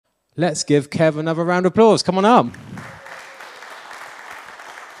Let's give Kev another round of applause. Come on up.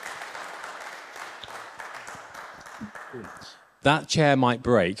 That chair might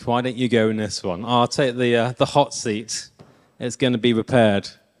break. Why don't you go in this one? I'll take the hot seat. It's going to be repaired.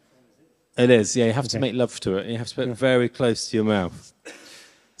 It is, yeah. You have to make love to it. You have to put it very close to your mouth.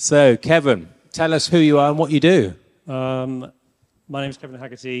 So, Kevin, tell us who you are and what you do. My name is Kevin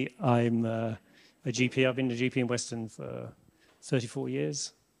Haggarty. I'm a GP. I've been a GP in Weston for 34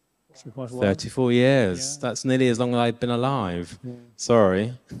 years. So quite a while. 34 years. Yeah. That's nearly as long as I've been alive. Yeah.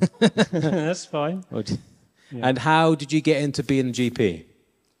 Sorry. That's fine. Yeah. And how did you get into being a GP?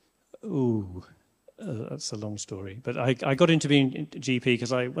 Ooh, that's a long story. But I got into being a GP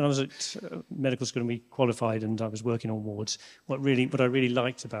because when I was at medical school and we qualified and I was working on wards, what I really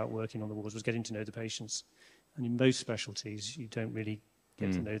liked about working on the wards was getting to know the patients. And in most specialties, you don't really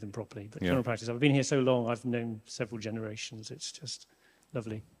get to know them properly. But general practice, I've been here so long, I've known several generations. It's just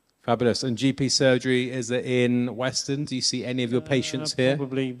lovely. Fabulous. And GP surgery, is it in Weston? Do you see any of your patients here?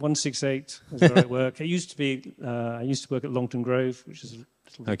 Probably 168 is where I work. It used to be, I used to work at Longton Grove, which is a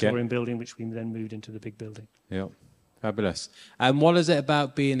little Victorian building, which we then moved into the big building. Yeah, fabulous. And what is it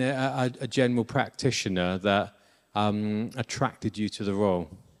about being a general practitioner that attracted you to the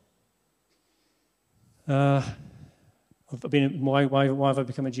role? Why have I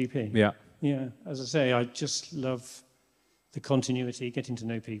become a GP? Yeah. Yeah, as I say, I just love the continuity, getting to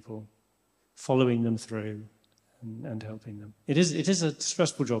know people, following them through and helping them. It is a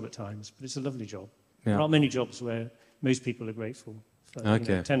stressful job at times, but it's a lovely job. Yeah. There aren't many jobs where most people are grateful for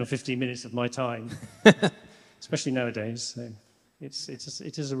 10 or 15 minutes of my time, especially nowadays. So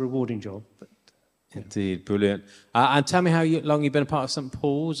it is a rewarding job. But, yeah. Indeed, brilliant. And tell me how long you've been a part of St.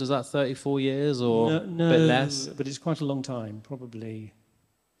 Paul's. Is that 34 years or a bit less? But it's quite a long time, probably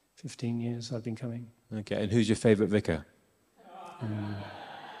 15 years I've been coming. Okay, and who's your favourite vicar?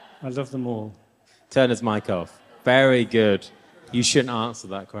 I love them all. Turn his mic off. Very good. You shouldn't answer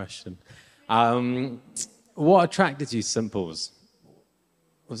that question. What attracted you to St. Paul's?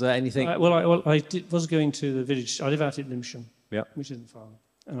 Was there anything? I was going to the village. I live out at Lymsham, which isn't far.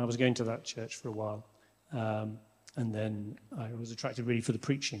 And I was going to that church for a while. And then I was attracted really for the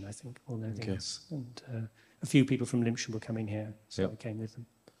preaching, I think, more than anything else. And a few people from Lymsham were coming here, so I came with them.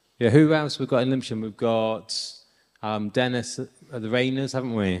 Yeah, who else we've got in Lymsham? We've got Dennis, the Rainers,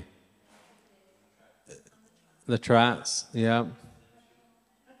 haven't we? The Trats, yeah.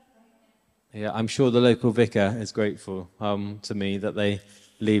 Yeah, I'm sure the local vicar is grateful to me that they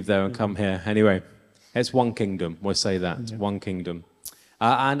leave there and come here. Anyway, it's one kingdom, we'll say that, one kingdom.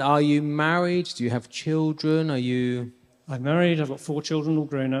 And are you married? Do you have children? Are you... I'm married, I've got 4 children, all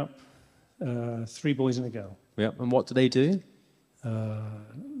grown up, 3 boys and a girl. Yep, and what do they do?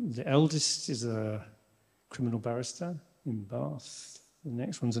 The eldest is a criminal barrister in Bath. The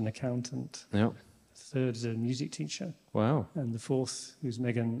next one's an accountant. Yep. The third is a music teacher. Wow. And the fourth, who's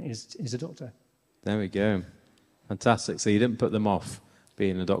Megan, is a doctor. There we go. Fantastic. So you didn't put them off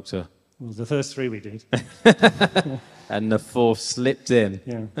being a doctor? Well, the first 3 we did. And the 4th slipped in.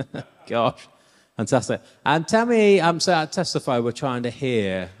 Yeah. Gosh. Fantastic. And tell me, so at Testify, we're trying to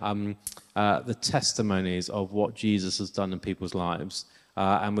hear the testimonies of what Jesus has done in people's lives.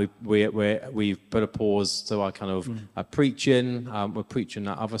 And we've put a pause to our kind of preaching. We're preaching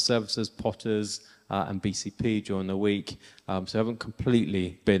at other services, Potters and BCP during the week. So I haven't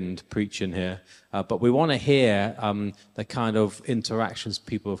completely binned preaching here. But we want to hear the kind of interactions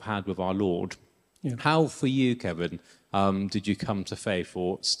people have had with our Lord. Yeah. How, for you, Kevin, did you come to faith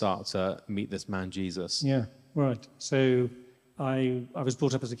or start to meet this man, Jesus? Yeah, right. So I was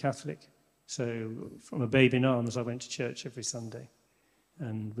brought up as a Catholic. So from a babe in arms, I went to church every Sunday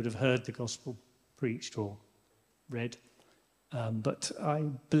and would have heard the gospel preached or read. But I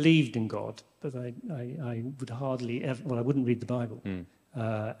believed in God, but I would hardly ever, well, I wouldn't read the Bible.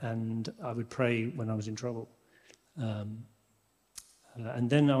 And I would pray when I was in trouble. And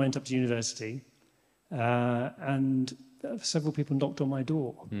then I went up to university, and several people knocked on my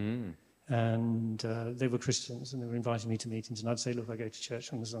door. And they were Christians, and they were inviting me to meetings. And I'd say, look, I go to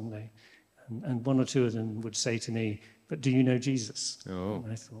church on a Sunday. And 1 or 2 of them would say to me, but do you know Jesus? Oh.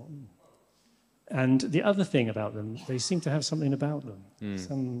 And I thought, And the other thing about them, they seem to have something about them,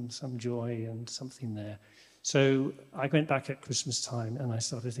 some joy and something there. So I went back at Christmas time and I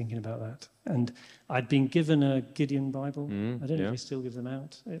started thinking about that. And I'd been given a Gideon Bible. I don't know if they still give them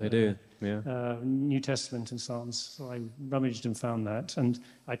out. They do, yeah. New Testament and Psalms. So I rummaged and found that. And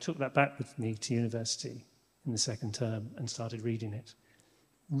I took that back with me to university in the 2nd term and started reading it.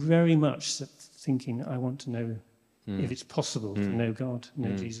 Very much thinking, I want to know if it's possible to know God,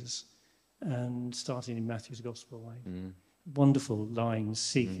 know Jesus. And starting in Matthew's Gospel, wonderful lines,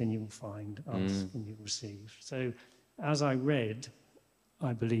 seek and you'll find, ask and you'll receive. So as I read,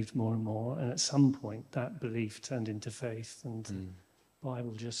 I believed more and more, and at some point that belief turned into faith, and the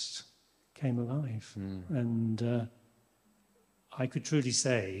Bible just came alive. And I could truly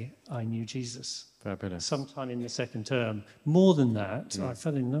say I knew Jesus. Fabulous. Sometime in the second term. More than that, I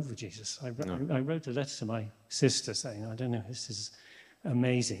fell in love with Jesus. I wrote a letter to my sister saying, I don't know, this is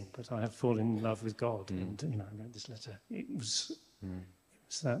amazing, but I have fallen in love with God. And, you know, I wrote this letter. It was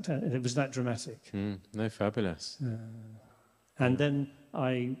that dramatic. No, fabulous. And then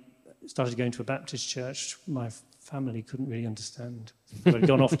I started going to a Baptist church. My family couldn't really understand. I'd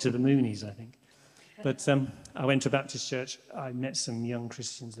gone off to the Moonies, I think. But I went to a Baptist church. I met some young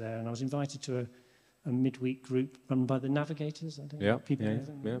Christians there, and I was invited to a midweek group run by the Navigators. I don't know if people know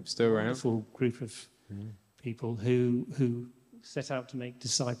them. Yeah, still around. A wonderful group of people who set out to make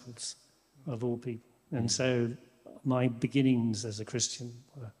disciples of all people. And so my beginnings as a Christian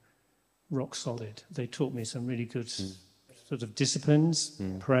were rock solid. They taught me some really good sort of disciplines,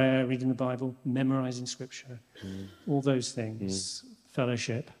 prayer, reading the Bible, memorizing scripture, all those things,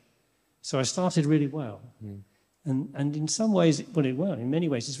 fellowship. So I started really well. And in some ways, in many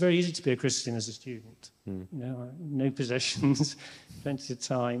ways, it's very easy to be a Christian as a student. You know, no possessions, plenty of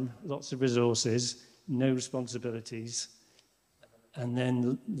time, lots of resources, no responsibilities. And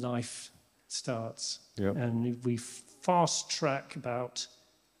then life starts. Yep. And we fast track about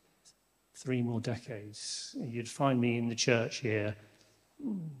 3 more decades. You'd find me in the church here,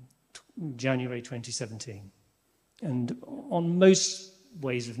 January 2017. And on most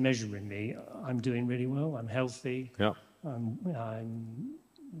ways of measuring me, I'm doing really well. I'm healthy. Yep. I'm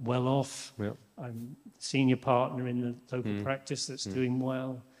well off. Yep. I'm senior partner in the local practice that's doing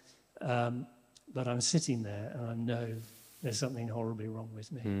well. But I'm sitting there and I know there's something horribly wrong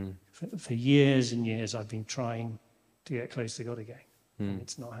with me. For years and years, I've been trying to get close to God again. And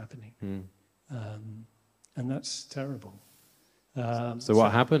it's not happening. And that's terrible. So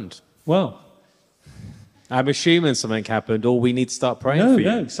what happened? Well, I'm assuming something happened, or we need to start praying for you.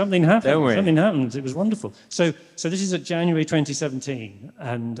 No, something happened. Don't we? Something happened. It was wonderful. So this is at January 2017,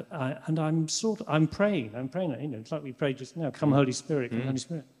 and I'm praying. You know, it's like we prayed just now. Come, Holy Spirit. Come, Holy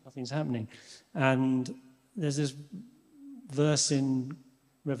Spirit. Nothing's happening, and there's this verse in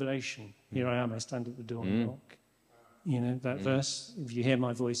Revelation. Here I am. I stand at the door and knock. You know that verse. If you hear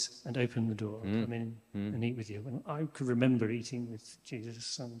my voice and open the door, I'll come in and eat with you. And I could remember eating with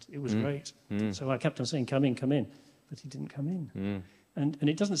Jesus, and it was great. So I kept on saying, "Come in, come in," but he didn't come in. And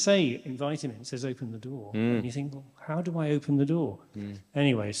it doesn't say invite him in; it says open the door. And you think, well, how do I open the door?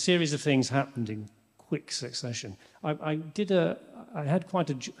 Anyway, a series of things happened in quick succession. I had quite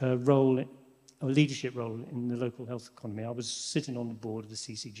a role. A leadership role in the local health economy. I was sitting on the board of the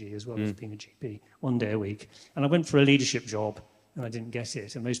CCG as well as being a GP 1 day a week. And I went for a leadership job and I didn't get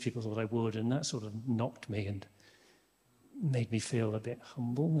it. And most people thought I would. And that sort of knocked me and made me feel a bit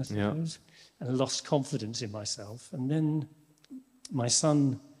humble, I suppose, and lost confidence in myself. And then my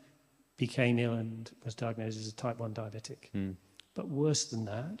son became ill and was diagnosed as a type 1 diabetic. But worse than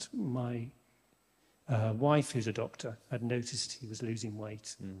that, my wife, who's a doctor, had noticed he was losing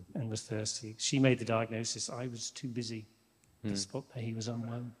weight and was thirsty. She made the diagnosis. I was too busy to spot that he was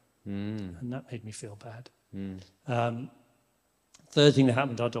unwell, and that made me feel bad. Third thing that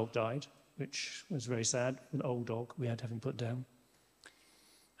happened, our dog died, which was very sad. An old dog, we had to have him put down.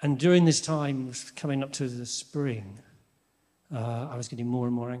 And during this time, coming up to the spring, I was getting more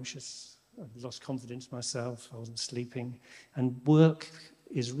and more anxious. I lost confidence in myself. I wasn't sleeping. And work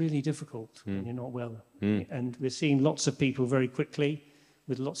is really difficult when you're not well. And we're seeing lots of people very quickly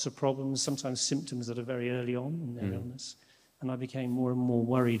with lots of problems, sometimes symptoms that are very early on in their illness. And I became more and more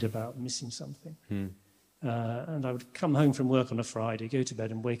worried about missing something. And I would come home from work on a Friday, go to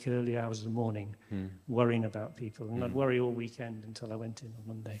bed and wake early hours of the morning worrying about people. And I'd worry all weekend until I went in on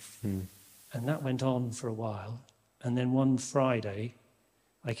Monday. And that went on for a while. And then one Friday,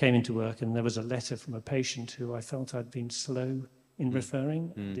 I came into work and there was a letter from a patient who I felt I'd been slow in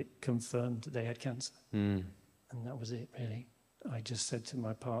referring, and it confirmed that they had cancer. And that was it, really. I just said to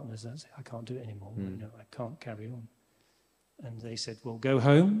my partners, I can't do it anymore. I can't carry on. And they said, well, go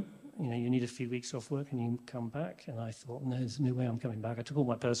home. You know, you need a few weeks off work and you come back. And I thought, no, there's no way I'm coming back. I took all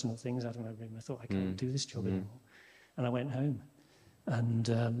my personal things out of my room. I thought, I can't do this job anymore. And I went home.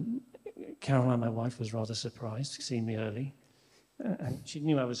 And Caroline, my wife, was rather surprised to see me early. And she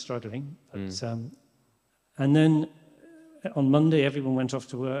knew I was struggling. But, and then on Monday, everyone went off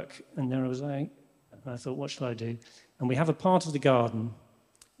to work, and there was I. And I thought, what shall I do? And we have a part of the garden.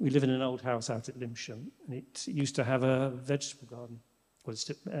 We live in an old house out at Lymsham, and it used to have a vegetable garden.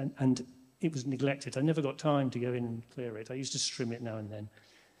 And it was neglected. I never got time to go in and clear it. I used to trim it now and then.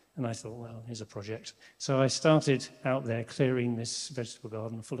 And I thought, well, here's a project. So I started out there clearing this vegetable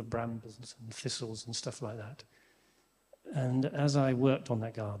garden full of brambles and thistles and stuff like that. And as I worked on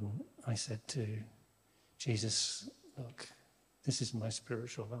that garden, I said to Jesus, look, this is my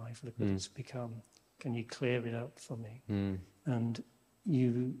spiritual life. Look what it's become. Can you clear it up for me? And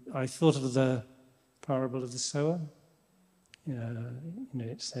I thought of the parable of the sower.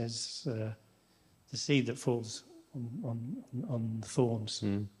 It says the seed that falls on the thorns.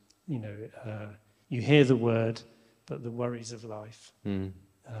 You hear the word, but the worries of life,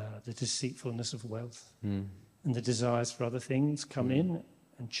 the deceitfulness of wealth, and the desires for other things come in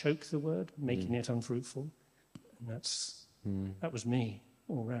and choke the word, making it unfruitful. And that was me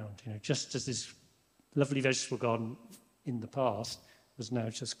all round. Just as this lovely vegetable garden in the past was now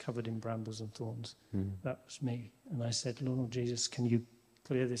just covered in brambles and thorns. That was me. And I said, Lord Jesus, can you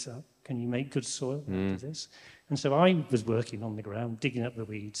clear this up? Can you make good soil out of this? And so I was working on the ground, digging up the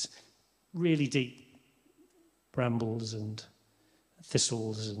weeds, really deep brambles and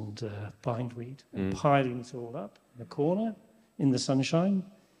thistles and bindweed, and piling it all up in a corner in the sunshine.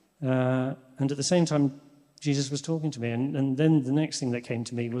 And at the same time, Jesus was talking to me. And then the next thing that came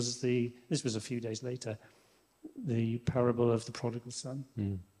to me was this was a few days later, the parable of the prodigal son.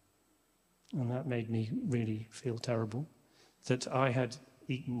 And that made me really feel terrible, that I had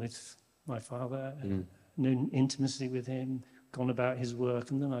eaten with my father, known intimacy with him, gone about his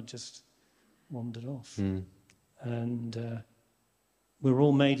work, and then I just wandered off. And we're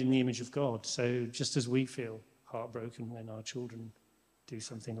all made in the image of God, so just as we feel heartbroken when our children do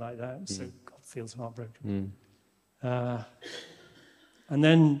something like that, so God feels heartbroken. And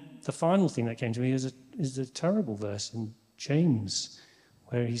then the final thing that came to me is a terrible verse in James,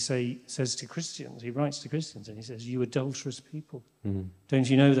 where he says to Christians, he writes to Christians, and he says, you adulterous people, don't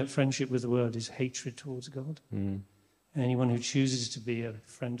you know that friendship with the world is hatred towards God? Anyone who chooses to be a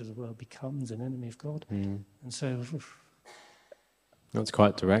friend of the world becomes an enemy of God. And so... That's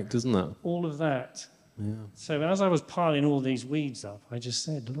quite direct, isn't it? All of that. Yeah. So as I was piling all these weeds up, I just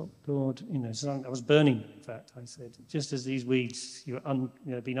said, look, Lord, so I was burning them, in fact. I said, just as these weeds,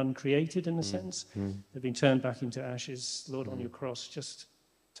 have been uncreated in a sense, they've been turned back into ashes, Lord, on your cross, just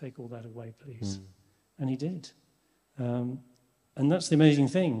take all that away, please. And he did. And that's the amazing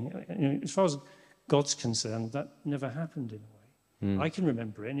thing. As far as God's concerned, that never happened in a way. I can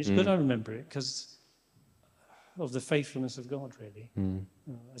remember it, and it's good I remember it, because of the faithfulness of God, really.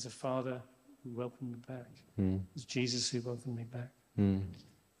 As a father who welcomed me back, as Jesus who welcomed me back.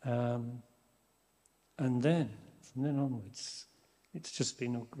 And then, from then onwards, it's just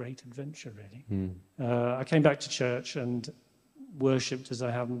been a great adventure, really. I came back to church and worshipped as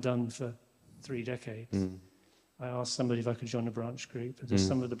I haven't done for 3 decades. I asked somebody if I could join a branch group. There's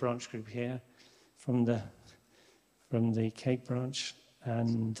some of the branch group here from the Cake branch.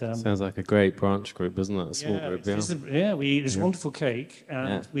 And sounds like a great branch group, doesn't it? A small group, there's wonderful Cake,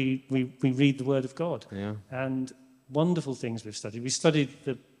 and we read the Word of God. And wonderful things we've studied. We studied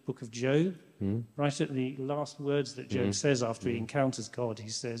the book of Job, right at the last words that Job says after he encounters God. He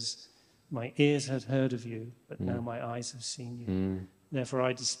says, my ears had heard of you, but now my eyes have seen you. Therefore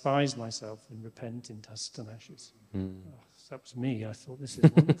I despise myself and repent in dust and ashes. That was me. I thought, this is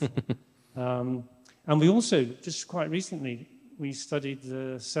wonderful. And we also, just quite recently, we studied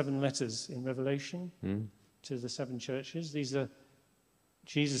the 7 letters in Revelation to the 7 churches. These are,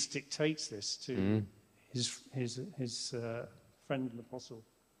 Jesus dictates this to his friend and apostle,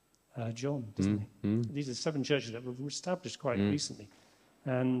 John, doesn't he? These are 7 churches that were established quite recently.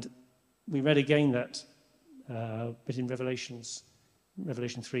 And we read again that bit in Revelation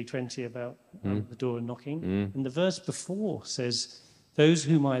 3:20 about the door knocking. And the verse before says, those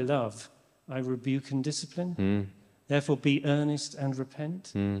whom I love, I rebuke and discipline. Therefore, be earnest and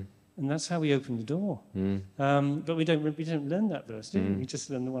repent. And that's how we open the door. But we don't learn that verse, do we? We just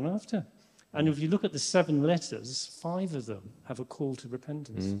learn the one after. And if you look at the 7 letters, 5 of them have a call to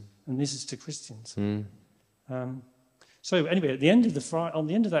repentance. And this is to Christians. So anyway, at the end of on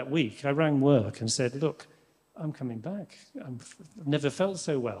the end of that week, I rang work and said, look, I'm coming back. I've never felt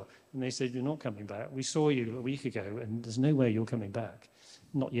so well. And they said, you're not coming back. We saw you a week ago, and there's no way you're coming back.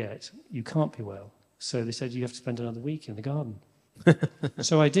 Not yet. You can't be well. So they said, you have to spend another week in the garden.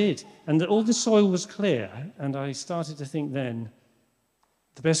 So I did. And all the soil was clear. And I started to think then,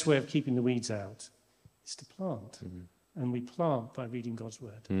 the best way of keeping the weeds out is to plant. And we plant by reading God's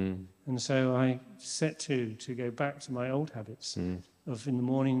word. And so I set to go back to my old habits of in the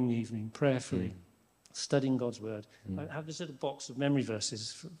morning and the evening, prayerfully, studying God's word. I have this little box of memory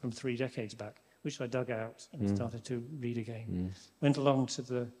verses from 3 decades back, which I dug out and started to read again. Went along to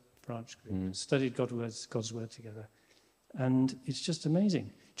the branch group, studied God's word together. And it's just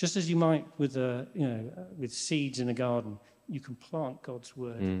amazing. Just as you might with with seeds in a garden, you can plant God's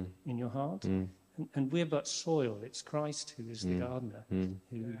word in your heart. And we're but soil. It's Christ who is the gardener,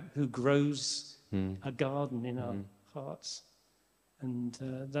 who grows a garden in our hearts. And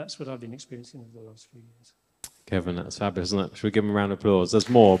that's what I've been experiencing over the last few years. Kevin, that's fabulous, isn't it? Should we give him a round of applause? There's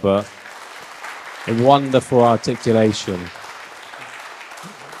more, but a wonderful articulation.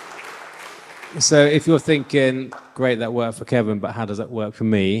 So if you're thinking, great, that worked for Kevin, but how does that work for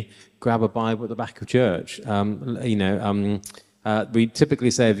me? Grab a Bible at the back of church. We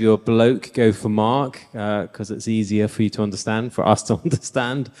typically say if you're a bloke, go for Mark, because it's easier for you to understand, for us to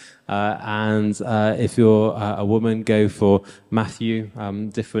understand. And if you're a woman, go for Matthew,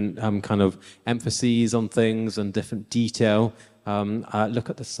 different kind of emphases on things and different detail. Look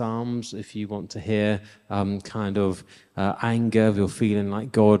at the Psalms if you want to hear kind of anger, if you're feeling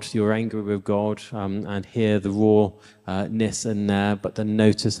like God, you're angry with God, and hear the rawness in there, but then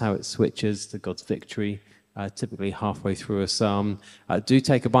notice how it switches to God's victory. Typically halfway through a psalm. Do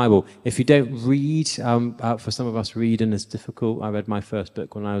take a Bible. If you don't read, for some of us reading is difficult. I read my first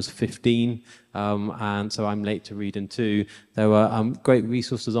book when I was 15, and so I'm late to reading too. There are great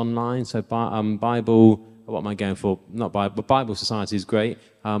resources online. So Bible, what am I going for? Not Bible, but Bible Society is great,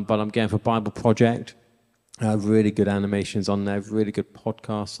 but I'm going for Bible Project. Really good animations on there, really good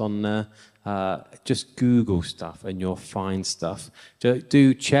podcasts on there. Just Google stuff and you'll find stuff.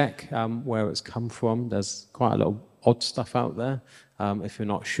 Do check where it's come from. There's quite a lot of odd stuff out there. If you're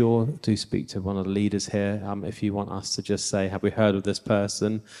not sure, do speak to one of the leaders here. If you want us to just say, have we heard of this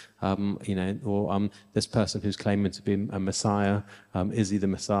person? Or this person who's claiming to be a Messiah, is he the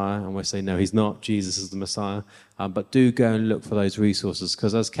Messiah? And we'll say, no, he's not. Jesus is the Messiah. But do go and look for those resources,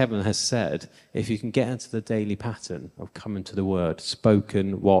 because as Kevin has said, if you can get into the daily pattern of coming to the Word,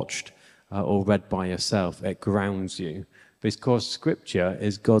 spoken, watched, or read by yourself, it grounds you. Because Scripture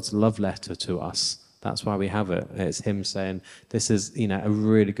is God's love letter to us. That's why we have it. It's him saying, this is, a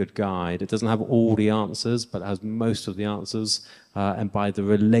really good guide. It doesn't have all the answers, but it has most of the answers. And by the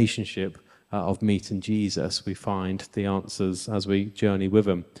relationship of meeting Jesus, we find the answers as we journey with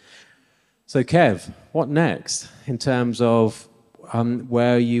him. So, Kev, what next in terms of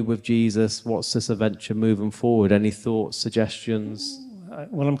where are you with Jesus? What's this adventure moving forward? Any thoughts, suggestions?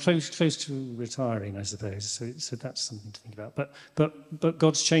 Well, I'm close to retiring, I suppose. So that's something to think about. But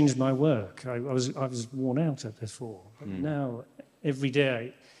God's changed my work. I was worn out at before, but now every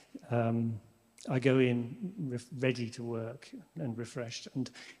day I go in ready to work and refreshed.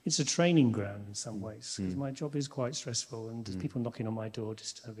 And it's a training ground in some ways, because my job is quite stressful, and there's people knocking on my door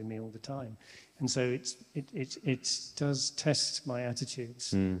disturbing me all the time. And so it does test my attitudes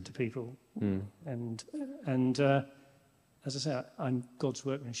to people, and as I say, I'm God's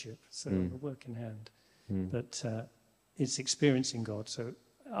workmanship, so I'm a work in hand. But it's experiencing God. So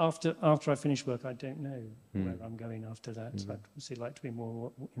after I finish work, I don't know where I'm going after that. I'd obviously like to be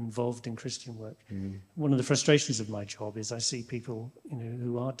more involved in Christian work. One of the frustrations of my job is I see people,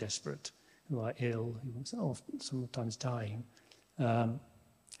 who are desperate, who are ill, who are sometimes dying,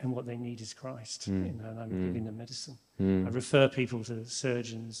 and what they need is Christ. And I'm giving them medicine. I refer people to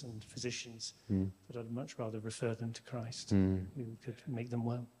surgeons and physicians, but I'd much rather refer them to Christ, who could make them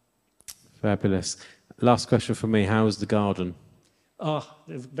well. Fabulous. Last question for me. How is the garden? The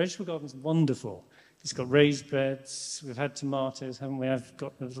vegetable garden's wonderful. It's got raised beds. We've had tomatoes, haven't we? I've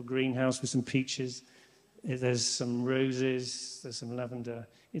got a little greenhouse with some peaches. There's some roses. There's some lavender.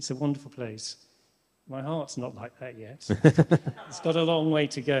 It's a wonderful place. My heart's not like that yet. It's got a long way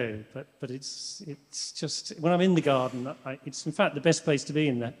to go, but it's just when I'm in the garden, it's in fact the best place to be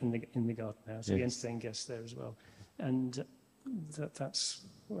in the garden house. We entertain guests there as well, and that's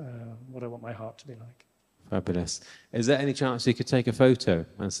what I want my heart to be like. Fabulous. Is there any chance you could take a photo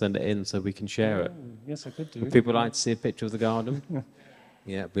and send it in so we can share it? Yes, I could do. Would people like to see a picture of the garden?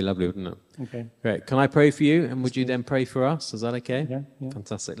 Yeah, it'd be lovely, wouldn't it? Okay. Great. Can I pray for you, and would you then pray for us? Is that okay? Yeah.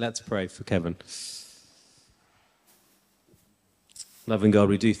 Fantastic. Let's pray for Kevin. Loving God,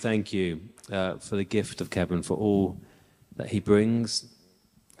 we do thank you for the gift of Kevin, for all that he brings,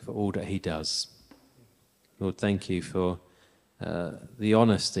 for all that he does. Lord, thank you for the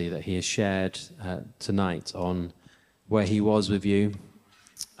honesty that he has shared tonight on where he was with you,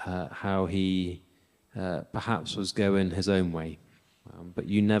 how he perhaps was going his own way, but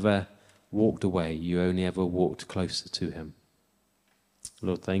you never walked away. You only ever walked closer to him.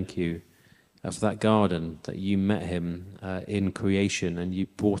 Lord, thank you for that garden, that you met him in creation and you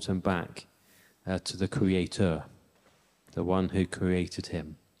brought him back to the Creator, the one who created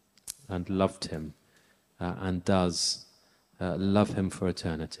him and loved him and does love him for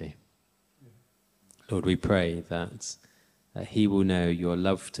eternity. Lord, we pray that he will know your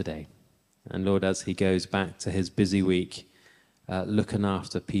love today. And Lord, as he goes back to his busy week, looking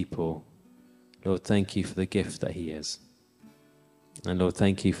after people, Lord, thank you for the gift that he is. And Lord,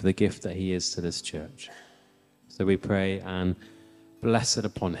 thank you for the gift that he is to this church. So we pray and bless it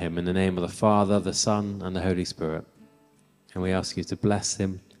upon him in the name of the Father, the Son, and the Holy Spirit. And we ask you to bless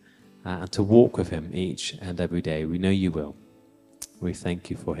him and to walk with him each and every day. We know you will. We thank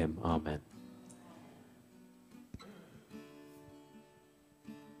you for him. Amen.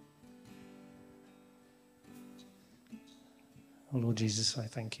 Oh, Lord Jesus, I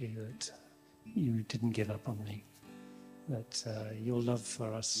thank you that you didn't give up on me, that your love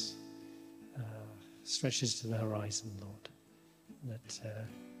for us stretches to the horizon, Lord, that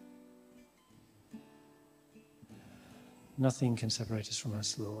nothing can separate us from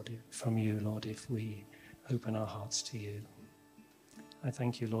us, Lord, from you, Lord, if we open our hearts to you. I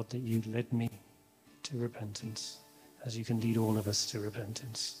thank you, Lord, that you led me to repentance, as you can lead all of us to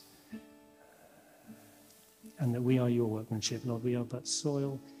repentance. And that we are your workmanship, Lord. We are but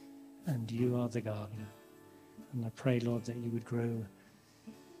soil, and you are the gardener. And I pray, Lord, that you would grow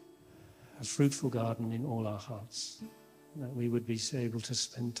a fruitful garden in all our hearts, that we would be able to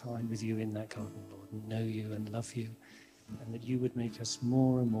spend time with you in that garden, Lord, and know you and love you, and that you would make us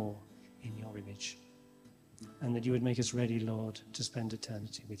more and more in your image, and that you would make us ready, Lord, to spend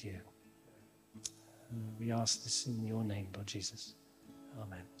eternity with you. We ask this in your name, Lord Jesus.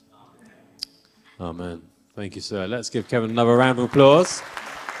 Amen. Amen. Thank you, sir. Let's give Kevin another round of applause.